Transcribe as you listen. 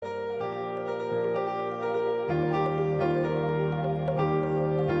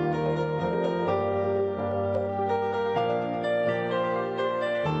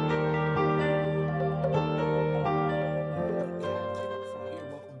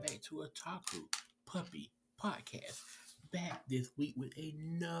to Otaku Puppy Podcast. Back this week with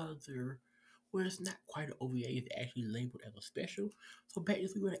another, well, it's not quite an OVA, it's actually labeled as a special. So back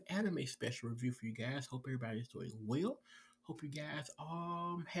this week with an anime special review for you guys. Hope everybody's doing well. Hope you guys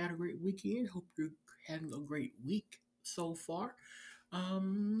had a great weekend. Hope you're having a great week so far.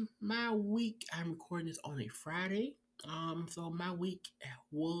 My week, I'm recording this on a Friday. So my week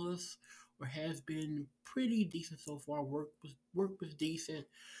was or has been pretty decent so far. Work was decent.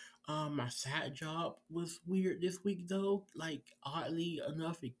 My side job was weird this week though. Like oddly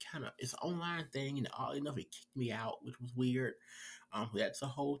enough, it's an online thing, and oddly enough, it kicked me out, which was weird. That's a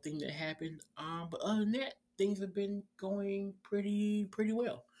whole thing that happened. But other than that, things have been going pretty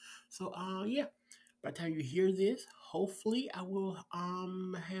well. So yeah. By the time you hear this, hopefully I will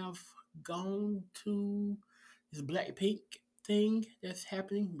have gone to this Blackpink thing that's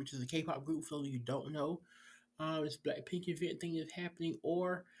happening, which is a K-pop group. For those of you who don't know, this Blackpink event thing is happening,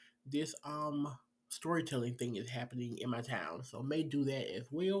 or this storytelling thing is happening in my town. So I may do that as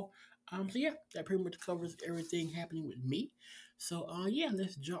well. So yeah, that pretty much covers everything happening with me. So yeah,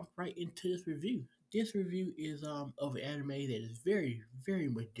 let's jump right into this review. This review is of an anime that is very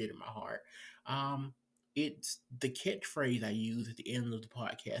much dear to my heart. Um, it's the catchphrase I use at the end of the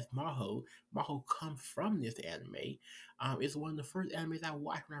podcast, Maho. Maho comes from this anime. It's one of the first animes I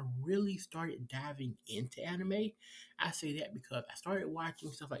watched when I really started diving into anime. I say that because I started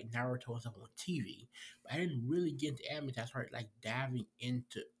watching stuff like Naruto and stuff on TV, but I didn't really get into anime until I started like diving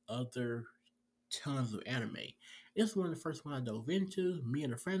into other tons of anime. This is one of the first ones I dove into. Me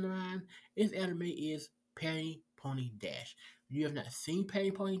and a friend of mine. This anime is Penny Pony Dash. If you have not seen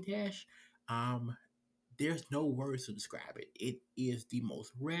Penny Pony Dash, there's no words to describe it. It is the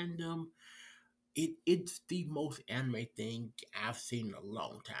most random. It's the most anime thing I've seen in a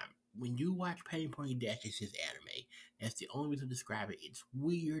long time. When you watch Penny Pony Dash, it's just anime. That's the only way to describe it. It's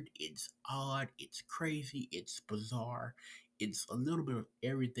weird, it's odd, it's crazy, it's bizarre. It's a little bit of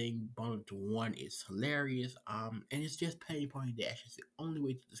everything bundled into one. It's hilarious. And it's just Penny Pony Dash. It's the only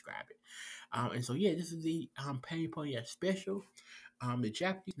way to describe it. And so yeah, this is the Penny Pony Dash special. The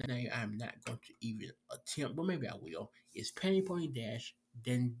Japanese name I'm not going to even attempt, but maybe I will. It's Penny Pony Dash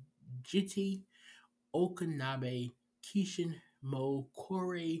Denjiti Okanabe Kishin Mo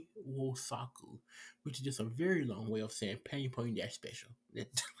Kore Wosaku, which is just a very long way of saying Penny Pony Dash special.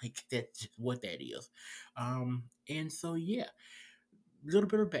 That's just what that is. And so yeah, little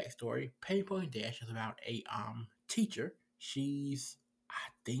bit of backstory. Penny Pony Dash is about a teacher. She's I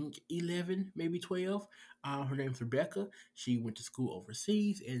think 11, maybe 12. Her name's Rebecca. She went to school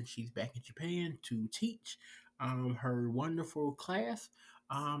overseas and she's back in Japan to teach her wonderful class.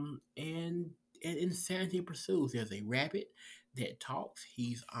 And insanity pursues. There's a rabbit that talks.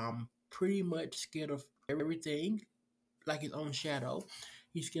 He's pretty much scared of everything, like his own shadow.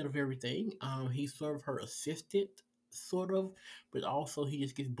 He's scared of everything. He's sort of her assistant, sort of, but also he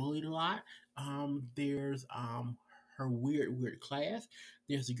just gets bullied a lot. There's her weird class.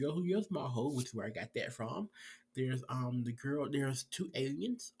 There's the girl who yells Maho, which is where I got that from. There's the girl. There's two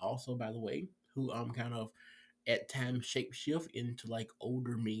aliens, also by the way, who kind of at times shapeshift into like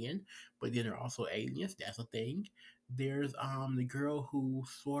older men, but then there are also aliens. That's a thing. There's the girl who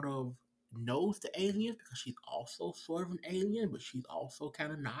sort of knows the aliens because she's also sort of an alien, but she's also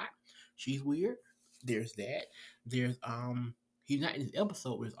kind of not. She's weird. There's that. There's he's not in this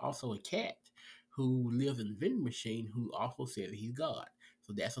episode, but there's also a cat who lives in a vending machine who also says that he's God.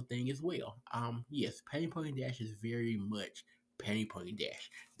 So that's a thing as well. Yes, Penny Pony Dash is very much Penny Pony Dash.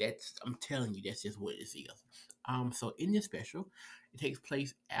 I'm telling you, that's just what it is. So in this special, it takes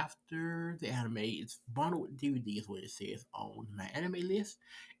place after the anime. It's bundled with DVD, is what it says on my anime list.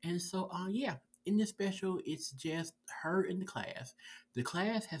 And so, yeah, in this special, it's just her in the class. The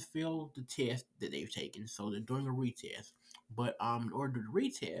class has failed the test that they've taken, so they're doing a retest. But in order to do the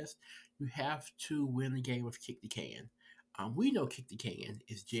retest, you have to win the game of Kick the Can. We know Kick the Can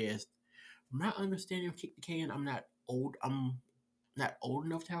is just my understanding of Kick the Can. I'm not old. I'm not old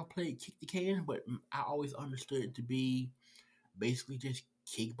enough to have played Kick the Can, but I always understood it to be basically just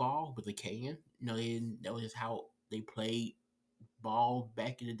kickball with a can. That was just how they played ball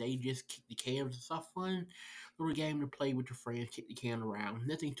back in the day. Just kick the can was stuff fun. Little game to play with your friends, kick the can around.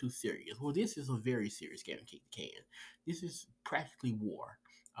 Nothing too serious. Well, this is a very serious game, kick the can. This is practically war.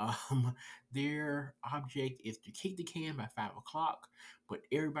 Their object is to kick the can by 5 o'clock, but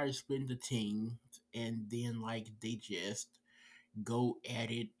everybody's split into teams, and then like they just go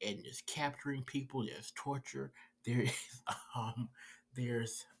at it, and there's capturing people, there's torture, there is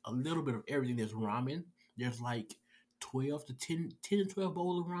there's a little bit of everything. There's ramen, there's like 12 to 10 to 12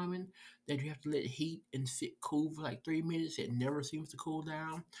 bowls of ramen that you have to let heat and sit cool for like 3 minutes. It never seems to cool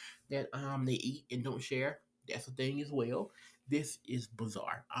down. That they eat and don't share. That's a thing as well. This is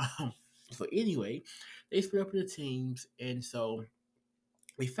bizarre. So anyway, they split up into teams, and so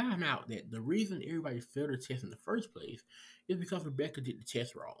we found out that the reason everybody failed the test in the first place is because Rebecca did the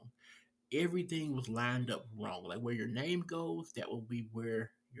test wrong. Everything was lined up wrong. Like where your name goes, that will be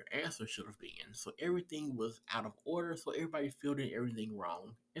where your answer should have been. So everything was out of order. So everybody filled in everything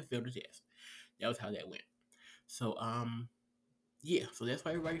wrong and failed the test. That was how that went. So yeah, so that's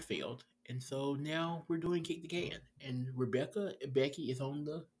why everybody failed. And so now we're doing kick the can. And Becky is on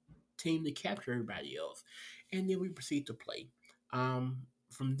the team to capture everybody else. And then we proceed to play.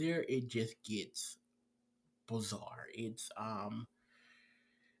 From there it just gets bizarre. It's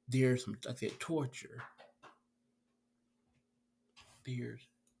there's some like I said torture. There's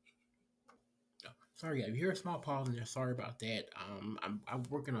oh, sorry, if you hear a small pause in there, sorry about that. I'm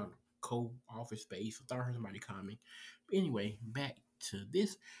working on co-office space, so I thought I heard somebody coming. But anyway, back to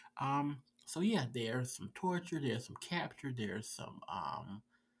this. So yeah, there's some torture, there's some capture, there's some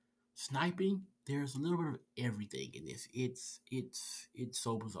sniping. There's a little bit of everything in this. It's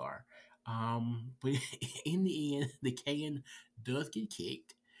so bizarre. But in the end, the can does get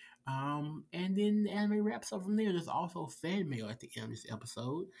kicked. And then the anime wraps up from there. There's also fan mail at the end of this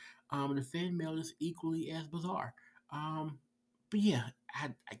episode. The fan mail is equally as bizarre. Um, but yeah,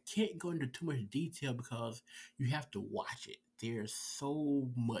 I can't go into too much detail because you have to watch it. There's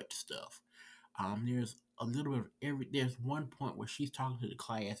so much stuff. There's a little bit of every. There's one point where she's talking to the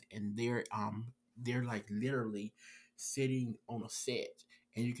class, and they're like literally sitting on a set,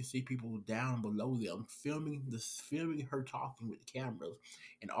 and you can see people down below them filming her talking with the cameras,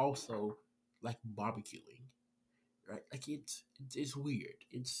 and also like barbecuing. Right, like it's weird.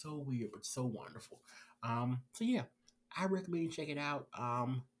 It's so weird, but so wonderful. So yeah, I recommend you check it out.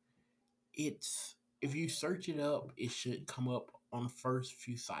 It's if you search it up, it should come up on the first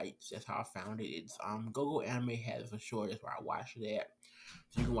few sites. That's how I found it. It's GoGo Anime has it for sure. That's where I watched it at.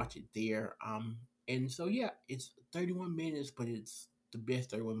 So you can watch it there. And so yeah, it's 31 minutes, but it's the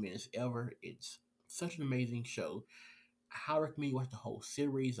best 31 minutes ever. It's such an amazing show. I highly recommend you watch the whole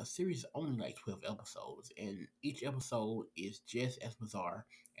series. A series is only like 12 episodes, and each episode is just as bizarre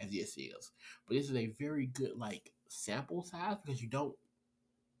as this is. But this is a very good like sample size because you don't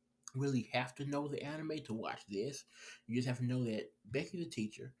really have to know the anime to watch this. You just have to know that Becky's the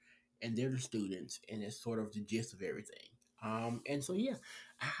teacher and they're the students, and it's sort of the gist of everything. And so yeah,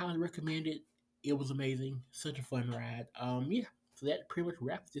 I highly recommend it. It was amazing, such a fun ride. Yeah, so that pretty much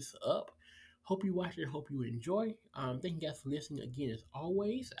wraps this up. Hope you watch it. Hope you enjoy. Thank you guys for listening again. As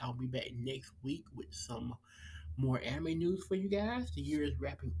always, I'll be back next week with some more anime news for you guys. The year is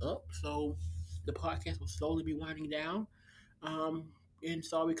wrapping up, so the podcast will slowly be winding down. Um, and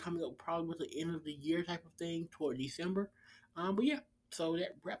so I'll be coming up probably with the end of the year type of thing toward December. But yeah, so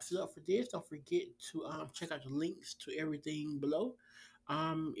that wraps it up for this. Don't forget to check out the links to everything below.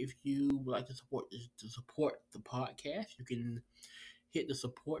 If you would like to support the podcast, you can hit the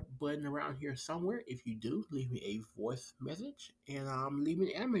support button around here somewhere. If you do, leave me a voice message and leave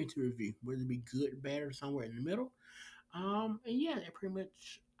me an anime to review, whether it be good, bad, or somewhere in the middle. And yeah, that pretty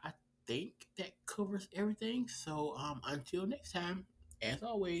much I think that covers everything. So until next time, as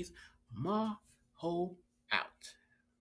always, Maho out.